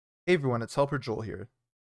Hey everyone, it's Helper Joel here.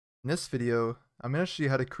 In this video, I'm going to show you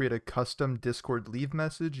how to create a custom Discord leave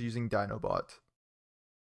message using DynoBot.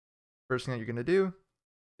 First thing that you're going to do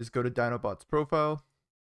is go to DynoBot's profile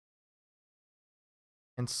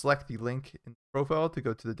and select the link in the profile to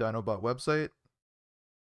go to the DynoBot website.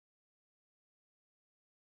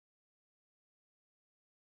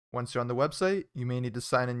 Once you're on the website, you may need to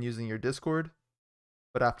sign in using your Discord,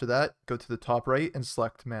 but after that, go to the top right and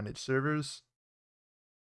select Manage Servers.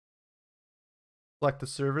 Select the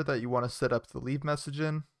server that you want to set up the leave message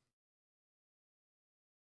in.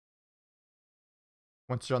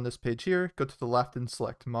 Once you're on this page here, go to the left and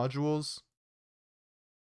select Modules.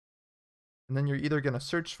 And then you're either going to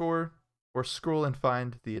search for or scroll and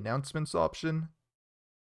find the Announcements option.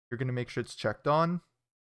 You're going to make sure it's checked on,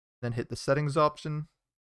 then hit the Settings option.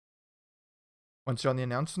 Once you're on the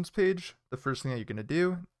Announcements page, the first thing that you're going to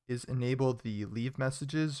do is enable the leave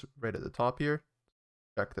messages right at the top here.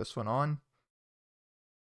 Check this one on.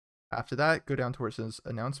 After that, go down to where it says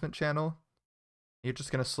Announcement Channel. You're just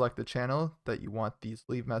going to select the channel that you want these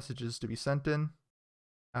leave messages to be sent in.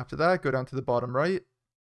 After that, go down to the bottom right,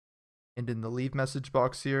 and in the leave message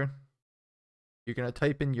box here, you're going to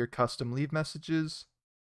type in your custom leave messages.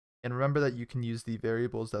 And remember that you can use the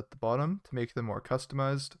variables at the bottom to make them more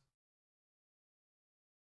customized.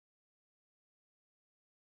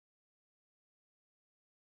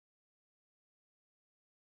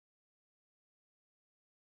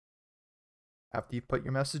 After you put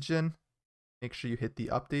your message in, make sure you hit the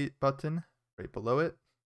update button right below it.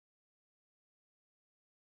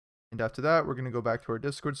 And after that, we're going to go back to our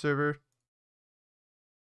Discord server.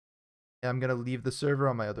 And I'm going to leave the server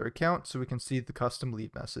on my other account so we can see the custom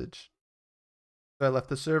leave message. So I left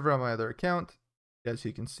the server on my other account. As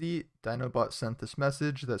you can see, DynoBot sent this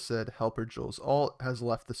message that said Helper Joel's alt has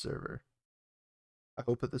left the server. I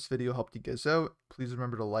hope that this video helped you guys out. Please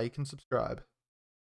remember to like and subscribe.